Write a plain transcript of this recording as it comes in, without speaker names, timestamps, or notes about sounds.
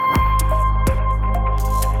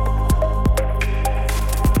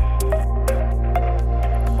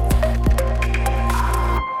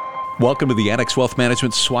Welcome to the Annex Wealth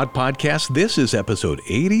Management SWOT Podcast. This is episode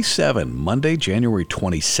 87, Monday, January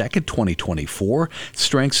 22nd, 2024.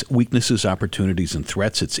 Strengths, weaknesses, opportunities, and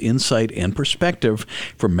threats. It's insight and perspective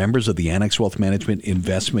from members of the Annex Wealth Management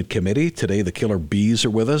Investment Committee. Today, the killer bees are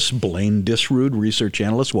with us. Blaine Disrood, research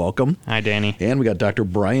analyst, welcome. Hi, Danny. And we got Dr.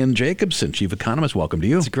 Brian Jacobson, chief economist. Welcome to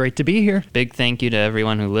you. It's great to be here. Big thank you to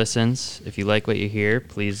everyone who listens. If you like what you hear,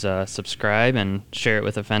 please subscribe and share it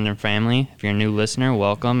with a friend and family. If you're a new listener,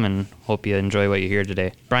 welcome, and hope you enjoy what you hear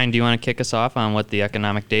today. Brian, do you want to kick us off on what the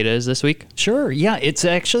economic data is this week? Sure. Yeah, it's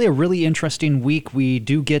actually a really interesting week. We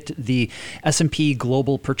do get the S&P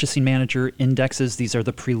Global Purchasing Manager Indexes. These are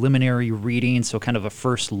the preliminary readings, so kind of a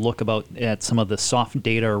first look at some of the soft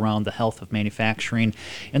data around the health of manufacturing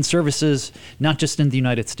and services, not just in the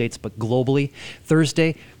United States, but globally.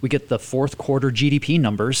 Thursday, we get the fourth quarter GDP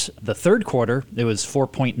numbers. The third quarter, it was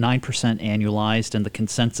 4.9% annualized, and the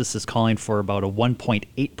consensus is calling for about a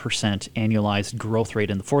 1.8% annualized growth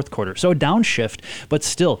rate in the fourth quarter. So a downshift, but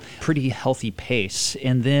still pretty healthy pace.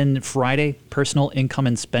 And then Friday, personal income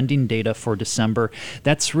and spending data for December.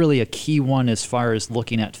 That's really a key one as far as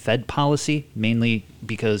looking at Fed policy, mainly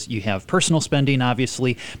because you have personal spending,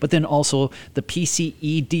 obviously, but then also the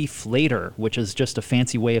PCE deflator, which is just a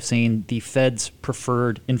fancy way of saying the Fed's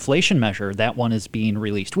preferred inflation measure. That one is being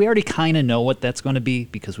released. We already kind of know what that's going to be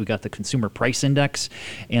because we got the consumer price index,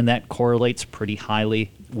 and that correlates pretty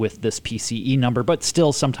highly with this PCE number, but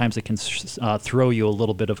still sometimes it can throw you a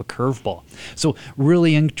little bit of a curveball. So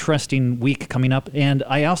really interesting week coming up. And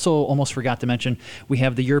I also almost forgot to mention, we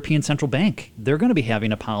have the European Central Bank. They're going to be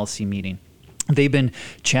having a policy meeting. They've been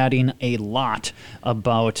chatting a lot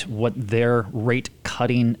about what their rate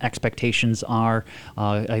cutting expectations are.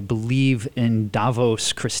 I believe in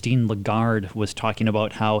Davos, Christine Lagarde was talking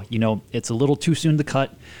about how, it's a little too soon to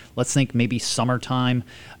cut. Let's think maybe summertime.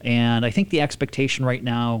 And I think the expectation right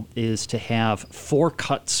now is to have 4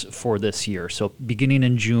 cuts for this year. So beginning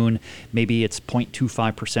in June, maybe it's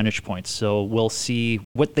 0.25 percentage points. So we'll see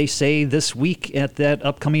what they say this week at that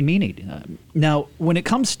upcoming meeting. Now, when it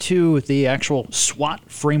comes to the actual SWOT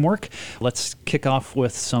framework, let's kick off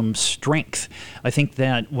with some strength. I think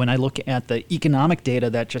that when I look at the economic data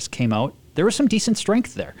that just came out, there was some decent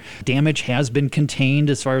strength there. Damage has been contained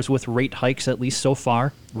as far as with rate hikes, at least so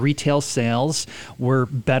far. Retail sales were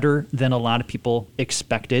better than a lot of people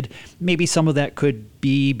expected. Maybe some of that could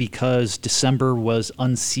be because December was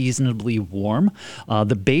unseasonably warm.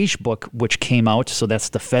 The Beige Book, which came out, so that's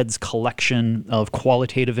the Fed's collection of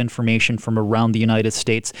qualitative information from around the United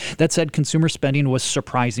States, that said consumer spending was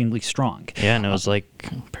surprisingly strong. Yeah, and it was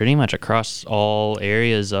pretty much across all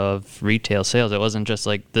areas of retail sales. It wasn't just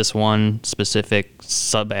like this one specific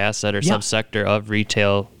sub-asset or subsector of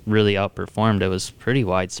retail really outperformed. It was pretty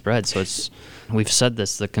widespread. So we've said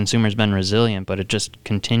this, the consumer's been resilient, but it just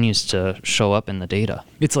continues to show up in the data.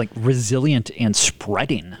 It's like resilient and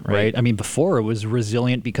spreading, right? I mean, before it was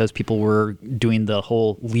resilient because people were doing the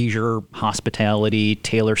whole leisure, hospitality,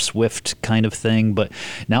 Taylor Swift kind of thing, but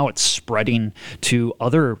now it's spreading to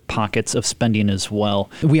other pockets of spending as well.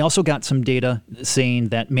 We also got some data saying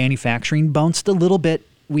that manufacturing bounced a little bit.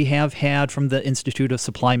 We have had from the Institute of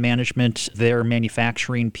Supply Management their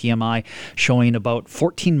manufacturing PMI showing about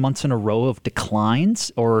 14 months in a row of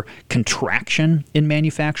declines or contraction in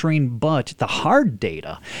manufacturing. But the hard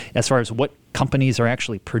data, as far as what companies are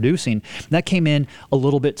actually producing, that came in a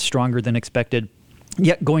little bit stronger than expected.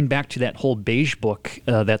 Yet going back to that whole Beige Book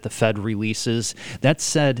that the Fed releases, that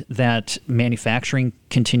said that manufacturing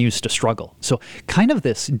continues to struggle. So kind of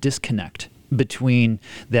this disconnect between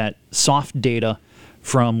that soft data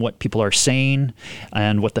from what people are saying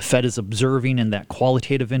and what the Fed is observing in that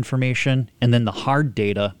qualitative information, and then the hard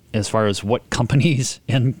data as far as what companies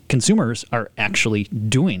and consumers are actually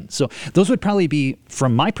doing. So those would probably be,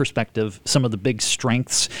 from my perspective, some of the big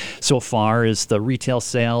strengths so far is the retail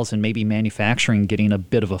sales and maybe manufacturing getting a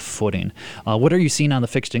bit of a footing. What are you seeing on the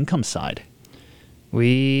fixed income side?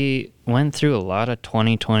 We went through a lot of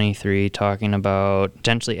 2023 talking about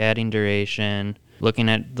potentially adding duration, looking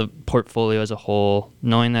at the portfolio as a whole,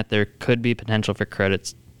 knowing that there could be potential for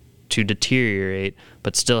credits to deteriorate,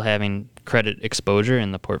 but still having credit exposure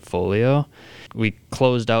in the portfolio. We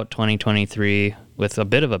closed out 2023 with a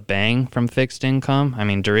bit of a bang from fixed income. I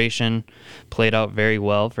mean, duration played out very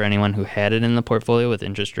well for anyone who had it in the portfolio, with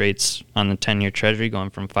interest rates on the 10-year Treasury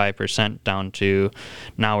going from 5% down to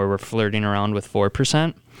now where we're flirting around with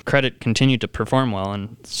 4%. Credit continued to perform well,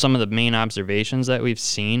 and some of the main observations that we've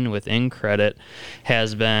seen within credit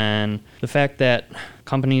has been the fact that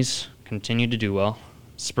companies continue to do well.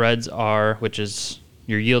 Spreads are, which is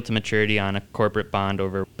your yield to maturity on a corporate bond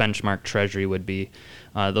over benchmark Treasury, would be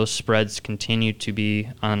those spreads continue to be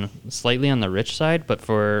slightly on the rich side, but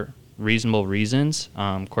for reasonable reasons.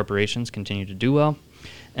 Corporations continue to do well.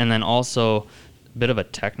 And then also a bit of a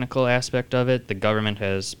technical aspect of it. The government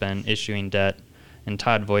has been issuing debt, and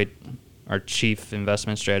Todd Voigt, our chief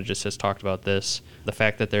investment strategist, has talked about this. The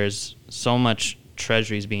fact that there's so much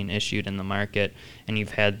treasuries being issued in the market, and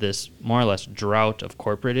you've had this more or less drought of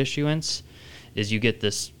corporate issuance, is you get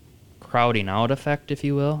this crowding out effect, if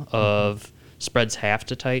you will, of spreads have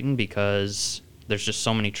to tighten because there's just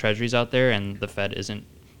so many treasuries out there, and the Fed isn't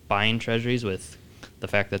buying treasuries with the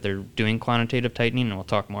fact that they're doing quantitative tightening, and we'll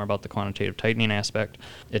talk more about the quantitative tightening aspect.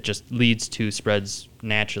 It just leads to spreads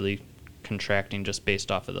naturally contracting just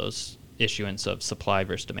based off of those issuance of supply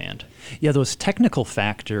versus demand. Yeah, those technical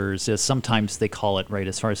factors, as sometimes they call it, right,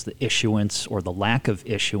 as far as the issuance or the lack of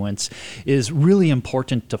issuance, is really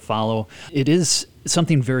important to follow. It is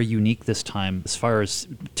something very unique this time, as far as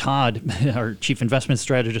Todd, our chief investment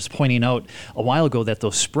strategist, pointing out a while ago that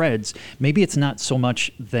those spreads, maybe it's not so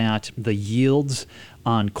much that the yields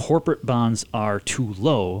on corporate bonds are too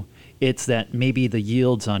low, it's that maybe the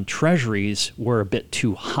yields on treasuries were a bit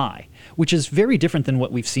too high, which is very different than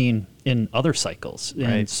what we've seen in other cycles. And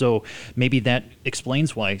right. So maybe that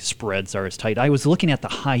explains why spreads are as tight. I was looking at the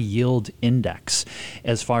high yield index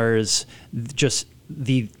as far as just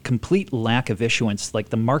the complete lack of issuance. Like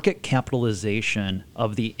the market capitalization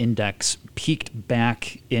of the index peaked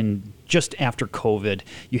back in just after COVID.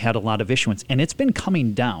 You had a lot of issuance, and it's been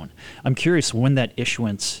coming down. I'm curious when that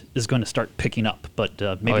issuance is going to start picking up, but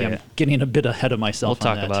maybe I'm getting a bit ahead of myself.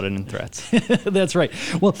 We'll talk about it in threats. That's right.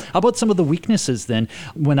 Well, how about some of the weaknesses then?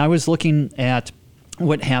 When I was looking at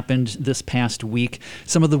what happened this past week,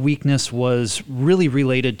 some of the weakness was really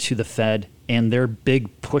related to the Fed and their big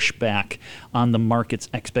pushback on the market's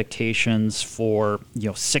expectations for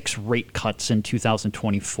 6 rate cuts in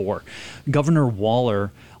 2024. Governor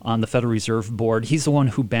Waller on the Federal Reserve Board, he's the one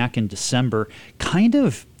who back in December kind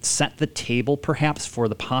of set the table perhaps for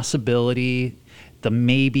the possibility, the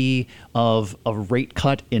maybe of a rate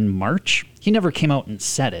cut in March. He never came out and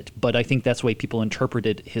said it, but I think that's the way people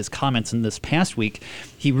interpreted his comments in this past week.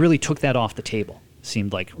 He really took that off the table,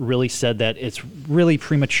 seemed like, really said that it's really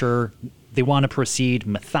premature. They want to proceed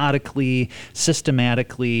methodically,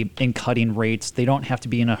 systematically in cutting rates. They don't have to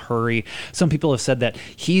be in a hurry. Some people have said that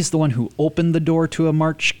he's the one who opened the door to a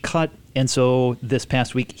March cut. And so this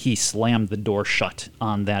past week, he slammed the door shut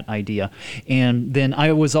on that idea. And then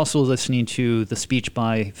I was also listening to the speech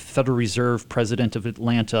by Federal Reserve President of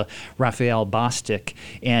Atlanta, Raphael Bostic,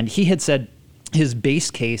 and he had said his base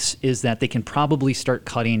case is that they can probably start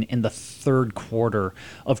cutting in the third quarter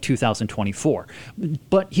of 2024.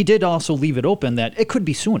 But he did also leave it open that it could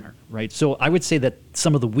be sooner, right? So I would say that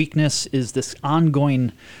some of the weakness is this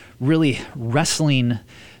ongoing, really wrestling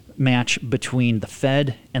match between the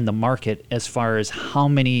Fed and the market as far as how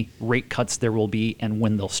many rate cuts there will be and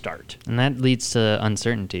when they'll start. And that leads to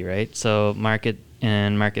uncertainty, right? So market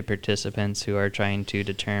participants who are trying to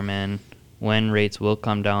determine when rates will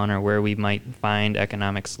come down or where we might find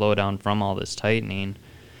economic slowdown from all this tightening,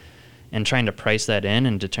 and trying to price that in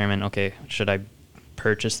and determine, okay, should I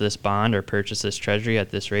purchase this bond or purchase this treasury at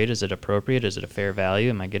this rate? Is it appropriate? Is it a fair value?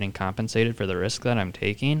 Am I getting compensated for the risk that I'm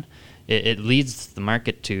taking? It leads the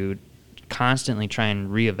market to constantly try and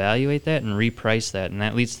reevaluate that and reprice that, and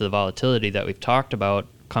that leads to the volatility that we've talked about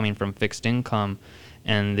coming from fixed income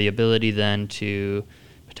and the ability then to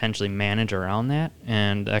potentially manage around that.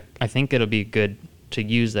 And I think it'll be good to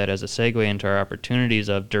use that as a segue into our opportunities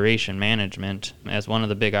of duration management as one of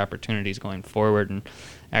the big opportunities going forward, and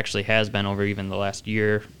actually has been over even the last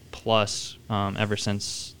year plus, ever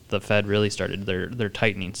since the Fed really started their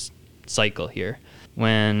tightening cycle here.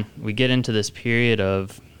 When we get into this period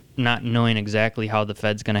of not knowing exactly how the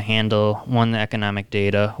Fed's going to handle, one, the economic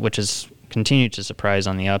data, which has continued to surprise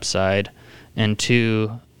on the upside, and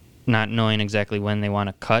two, not knowing exactly when they want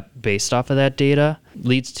to cut based off of that data,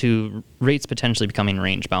 leads to rates potentially becoming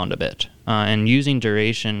range bound a bit. And using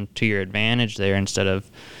duration to your advantage there instead of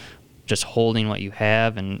just holding what you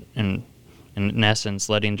have and in essence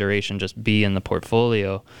letting duration just be in the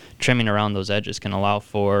portfolio, trimming around those edges can allow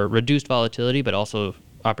for reduced volatility, but also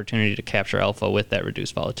opportunity to capture alpha with that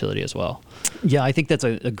reduced volatility as well. Yeah, I think that's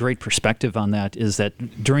a great perspective on that, is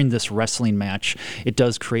that during this wrestling match, it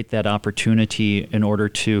does create that opportunity in order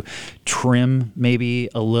to trim maybe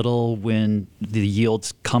a little when the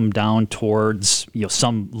yields come down towards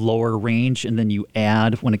some lower range, and then you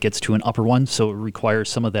add when it gets to an upper one. So it requires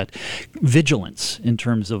some of that vigilance in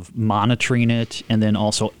terms of monitoring it and then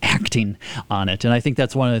also acting on it. And I think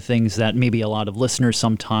that's one of the things that maybe a lot of listeners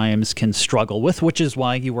sometimes can struggle with, which is why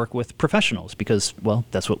why you work with professionals, because, well,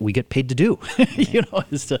 that's what we get paid to do,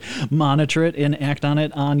 is to monitor it and act on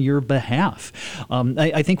it on your behalf.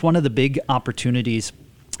 I think one of the big opportunities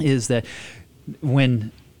is that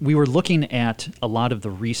when we were looking at a lot of the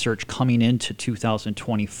research coming into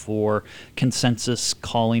 2024, consensus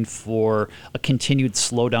calling for a continued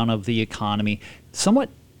slowdown of the economy, somewhat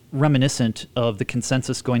reminiscent of the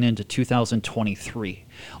consensus going into 2023.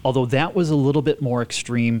 Although that was a little bit more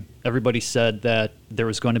extreme, everybody said that there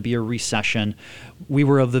was going to be a recession. We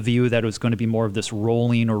were of the view that it was going to be more of this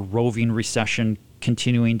rolling or roving recession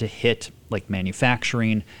continuing to hit like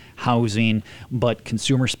manufacturing, housing, but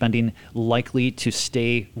consumer spending likely to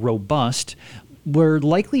stay robust. We're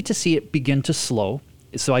likely to see it begin to slow.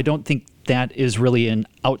 So I don't think that is really an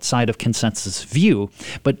outside of consensus view,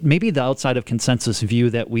 but maybe the outside of consensus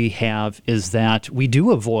view that we have is that we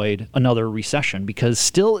do avoid another recession, because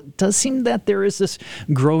still it does seem that there is this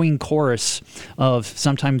growing chorus of,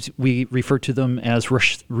 sometimes we refer to them as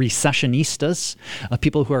recessionistas,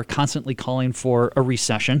 people who are constantly calling for a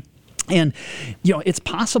recession. And, it's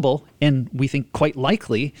possible, and we think quite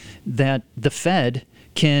likely, that the Fed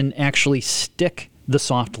can actually stick the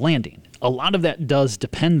soft landing. A lot of that does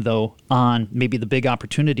depend, though, on maybe the big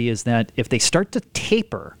opportunity is that if they start to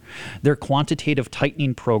taper their quantitative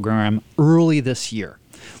tightening program early this year,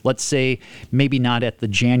 let's say maybe not at the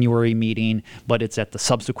January meeting, but it's at the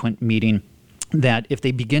subsequent meeting, that if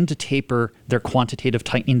they begin to taper their quantitative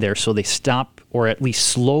tightening there, so they stop or at least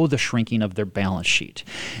slow the shrinking of their balance sheet,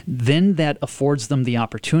 then that affords them the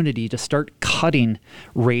opportunity to start cutting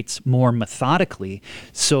rates more methodically,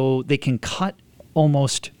 so they can cut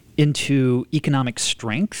almost into economic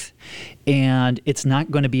strength, and it's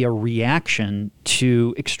not going to be a reaction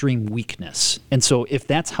to extreme weakness. And so if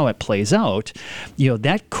that's how it plays out,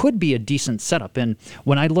 that could be a decent setup. And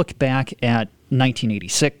when I look back at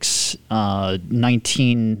 1986,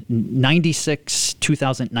 1996,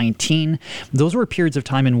 2019, those were periods of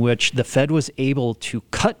time in which the Fed was able to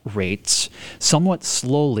cut rates somewhat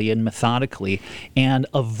slowly and methodically and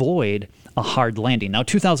avoid a hard landing. Now,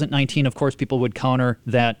 2019, of course, people would counter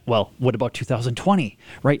that, well, what about 2020,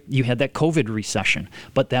 right? You had that COVID recession,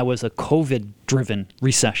 but that was a COVID-driven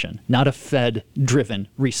recession, not a Fed-driven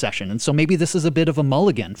recession. And so maybe this is a bit of a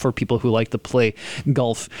mulligan for people who like to play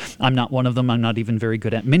golf. I'm not one of them. I'm not even very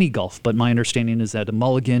good at mini golf, but my understanding is that a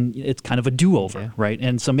mulligan, it's kind of a do-over, right?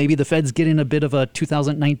 And so maybe the Fed's getting a bit of a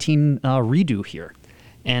 2019 redo here.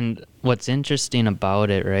 And what's interesting about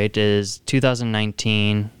it, right, is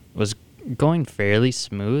 2019 was going fairly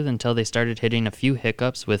smooth until they started hitting a few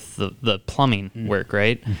hiccups with the plumbing work,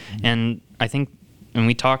 right? Mm-hmm. And I think, and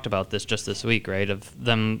we talked about this just this week, right, of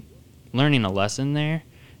them learning a lesson there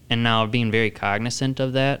and now being very cognizant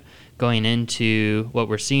of that, going into what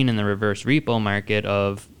we're seeing in the reverse repo market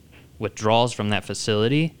of withdrawals from that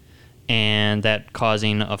facility, and that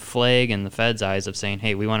causing a flag in the Fed's eyes of saying,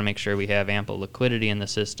 hey, we want to make sure we have ample liquidity in the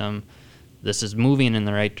system. This is moving in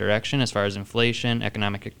the right direction as far as inflation.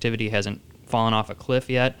 Economic activity hasn't fallen off a cliff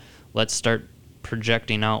yet. Let's start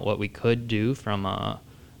projecting out what we could do from a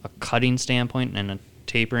cutting standpoint and a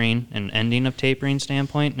tapering and ending of tapering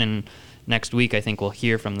standpoint. And next week, I think we'll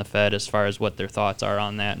hear from the Fed as far as what their thoughts are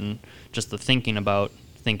on that, and just the thinking about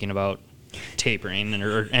tapering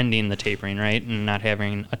or ending the tapering, right, and not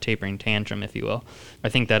having a tapering tantrum, if you will. I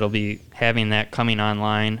think that'll be having that coming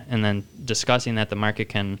online and then discussing that the market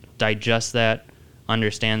can digest that,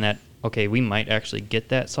 understand that, okay, we might actually get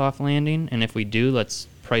that soft landing, and if we do, let's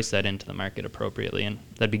price that into the market appropriately, and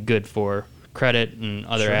that'd be good for credit and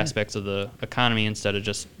other aspects of the economy instead of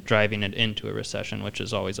just driving it into a recession, which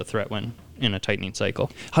is always a threat when in a tightening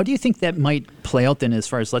cycle. How do you think that might play out then as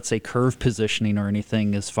far as, let's say, curve positioning or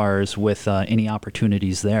anything as far as with any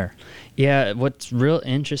opportunities there? Yeah, what's real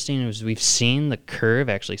interesting is we've seen the curve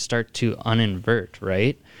actually start to uninvert,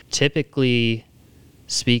 right? Typically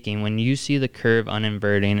speaking, when you see the curve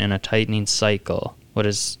uninverting in a tightening cycle, what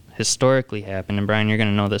has historically happened, and Brian, you're going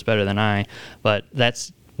to know this better than I, but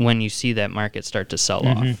that's when you see that market start to sell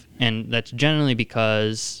off. And that's generally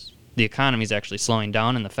because the economy is actually slowing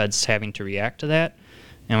down and the Fed's having to react to that.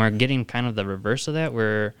 And we're getting kind of the reverse of that,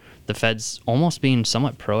 where the Fed's almost being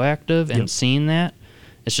somewhat proactive and seeing that.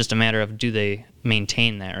 It's just a matter of, do they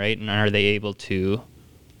maintain that, right? And are they able to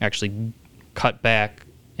actually cut back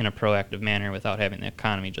in a proactive manner without having the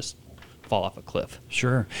economy just fall off a cliff?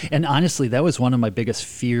 Sure. And honestly, that was one of my biggest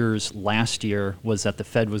fears last year, was that the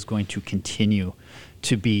Fed was going to continue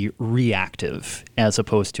to be reactive as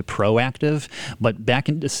opposed to proactive. But back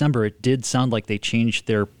in December, it did sound like they changed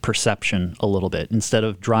their perception a little bit. Instead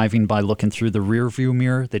of driving by looking through the rear view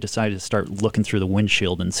mirror, they decided to start looking through the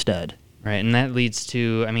windshield instead. Right, and that leads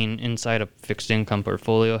to, I mean, inside a fixed income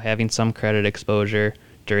portfolio, having some credit exposure,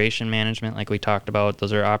 duration management, like we talked about,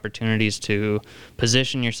 those are opportunities to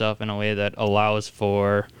position yourself in a way that allows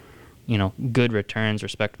for, good returns,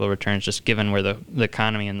 respectable returns, just given where the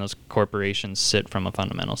economy and those corporations sit from a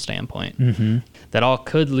fundamental standpoint. Mm-hmm. That all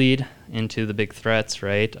could lead into the big threats,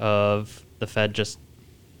 right, of the Fed just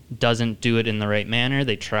doesn't do it in the right manner.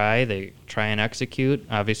 They try and execute.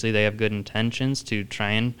 Obviously, they have good intentions to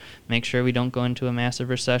try and make sure we don't go into a massive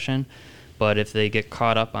recession. But if they get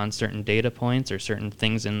caught up on certain data points or certain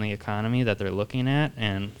things in the economy that they're looking at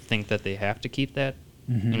and think that they have to keep that,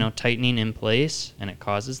 tightening in place, and it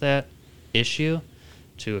causes that issue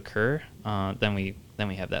to occur, then we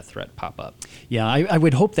have that threat pop up. Yeah, I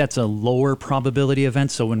would hope that's a lower probability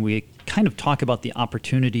event. So when we kind of talk about the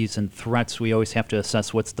opportunities and threats, we always have to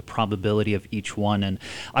assess what's the probability of each one. And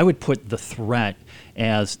I would put the threat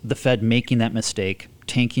as the Fed making that mistake,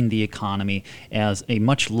 tanking the economy, as a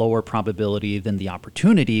much lower probability than the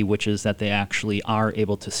opportunity, which is that they actually are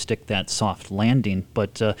able to stick that soft landing.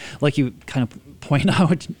 But like you kind of point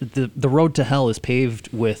out, the road to hell is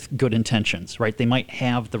paved with good intentions, right? They might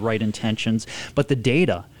have the right intentions, but the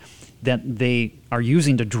data that they are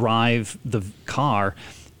using to drive the car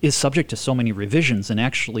is subject to so many revisions. And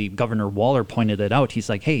actually, Governor Waller pointed it out. He's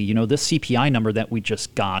like, hey, this CPI number that we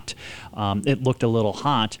just got, it looked a little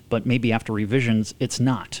hot, but maybe after revisions, it's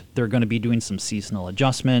not. They're going to be doing some seasonal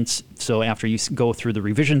adjustments. So after you go through the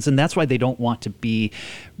revisions, and that's why they don't want to be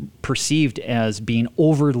perceived as being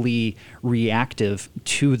overly reactive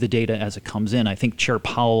to the data as it comes in. I think Chair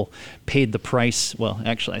Powell paid the price. Well,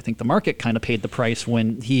 actually, I think the market kind of paid the price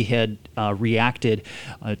when he had reacted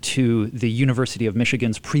to the University of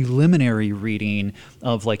Michigan's preliminary reading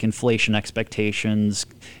of like inflation expectations.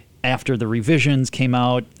 After the revisions came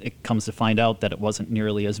out, it comes to find out that it wasn't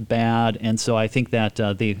nearly as bad. And so I think that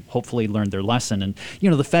they hopefully learned their lesson. And,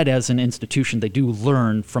 the Fed as an institution, they do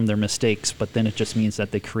learn from their mistakes, but then it just means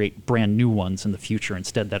that they create brand new ones in the future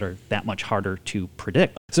instead that are that much harder to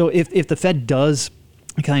predict. So if the Fed does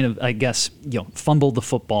kind of, I guess, fumble the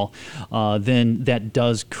football, then that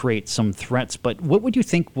does create some threats. But what would you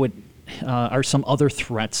think are some other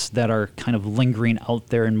threats that are kind of lingering out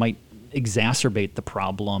there and might exacerbate the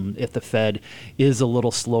problem if the Fed is a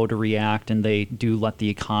little slow to react and they do let the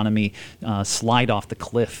economy slide off the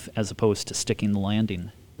cliff as opposed to sticking the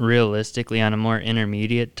landing? Realistically, on a more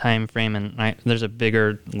intermediate time frame, and there's a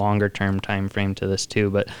bigger, longer term time frame to this too,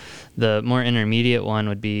 but the more intermediate one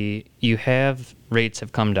would be rates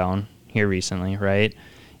have come down here recently, right?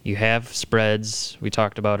 You have spreads we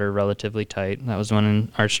talked about are relatively tight. That was one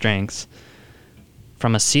of our strengths.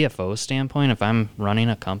 From a CFO standpoint, if I'm running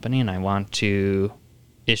a company and I want to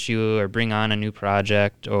issue or bring on a new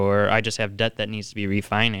project, or I just have debt that needs to be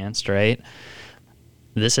refinanced, right?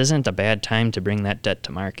 This isn't a bad time to bring that debt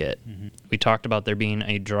to market. Mm-hmm. We talked about there being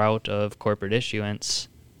a drought of corporate issuance.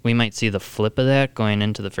 We might see the flip of that going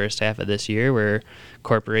into the first half of this year, where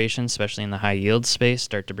corporations, especially in the high yield space,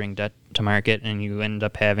 start to bring debt to market, and you end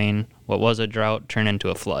up having what was a drought turn into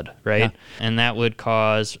a flood, right? Yeah. And that would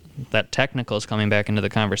cause that technicals coming back into the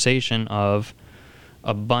conversation of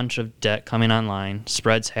a bunch of debt coming online.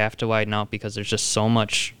 Spreads have to widen out because there's just so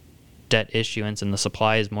much debt issuance, and the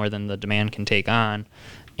supply is more than the demand can take on.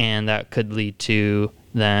 And that could lead to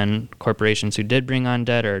then corporations who did bring on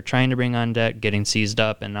debt or are trying to bring on debt getting seized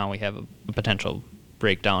up, and now we have a potential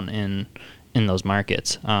breakdown in those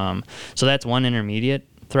markets. So that's one intermediate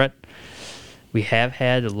threat. We have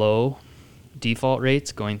had low default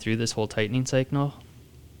rates going through this whole tightening cycle.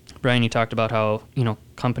 Brian, you talked about how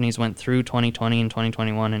companies went through 2020 and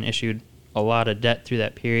 2021 and issued a lot of debt through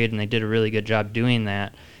that period, and they did a really good job doing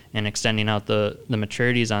that and extending out the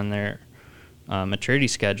maturities on their maturity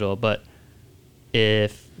schedule. But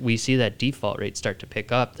if we see that default rate start to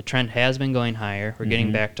pick up, the trend has been going higher. We're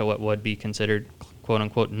getting back to what would be considered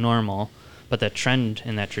quote-unquote normal, but that trend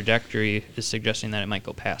and that trajectory is suggesting that it might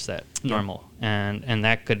go past that normal. And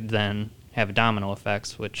that could then have domino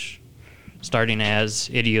effects, which, starting as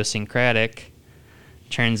idiosyncratic,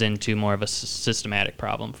 turns into more of a systematic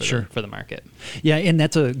problem for the market. Yeah, and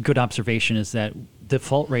that's a good observation, is that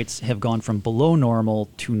default rates have gone from below normal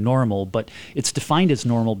to normal, but it's defined as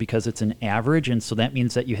normal because it's an average, and so that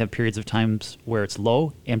means that you have periods of times where it's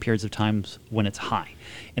low and periods of times when it's high.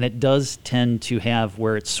 And it does tend to have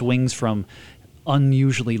where it swings from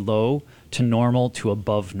unusually low to normal to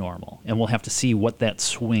above normal, and we'll have to see what that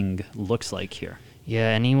swing looks like here. Yeah,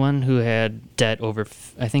 anyone who had debt over,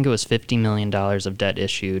 I think it was $50 million of debt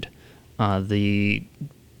issued, the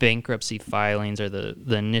bankruptcy filings or the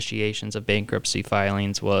initiations of bankruptcy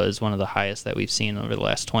filings was one of the highest that we've seen over the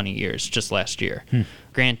last 20 years, just last year.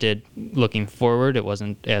 Granted, looking forward, it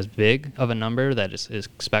wasn't as big of a number that is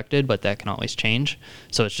expected, but that can always change.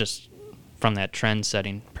 So it's just, from that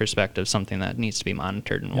trend-setting perspective, something that needs to be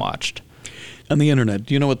monitored and watched. On the internet,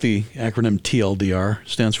 do you know what the acronym TLDR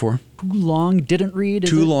stands for? Too long didn't read?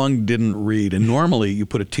 Too long didn't read. And normally you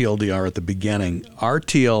put a TLDR at the beginning. Our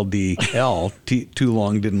TLDL, too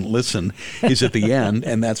long didn't listen, is at the end,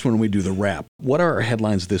 and that's when we do the wrap. What are our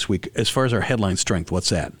headlines this week? As far as our headline strength, what's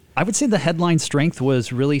that? I would say the headline strength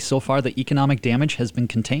was really, so far, the economic damage has been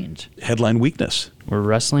contained. Headline weakness. We're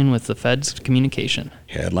wrestling with the Fed's communication.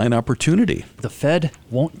 Headline opportunity. The Fed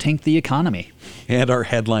won't tank the economy. And our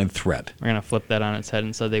headline threat. We're going to flip that on its head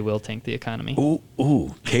and say they will tank the economy.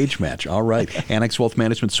 Ooh, cage match. All right. Annex Wealth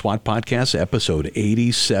Management SWOT Podcast, episode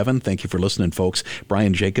 87. Thank you for listening, folks.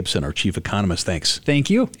 Brian Jacobson, our chief economist, thanks. Thank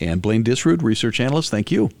you. And Blaine Disrood, research analyst,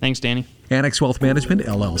 thank you. Thanks, Danny. Annex Wealth Management,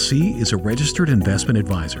 LLC, is a registered investment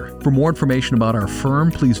advisor. For more information about our firm,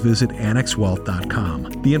 please visit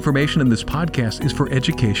annexwealth.com. The information in this podcast is for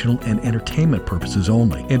educational and entertainment purposes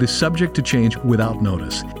only and is subject to change without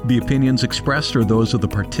notice. The opinions expressed are those of the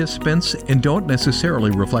participants and don't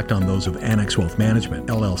necessarily reflect on those of Annex Wealth Management,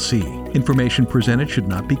 LLC. Information presented should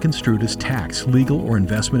not be construed as tax, legal, or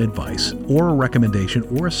investment advice, or a recommendation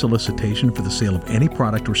or a solicitation for the sale of any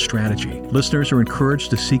product or strategy. Listeners are encouraged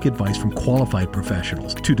to seek advice from qualified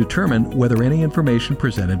professionals to determine whether any information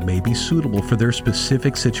presented may be suitable for their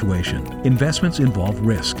specific situation. Investments involve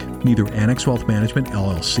risk. Neither Annex Wealth Management,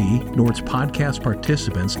 LLC, nor its podcast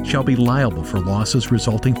participants shall be liable for losses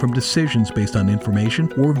resulting from decisions based on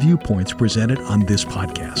information or viewpoints presented on this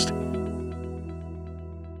podcast.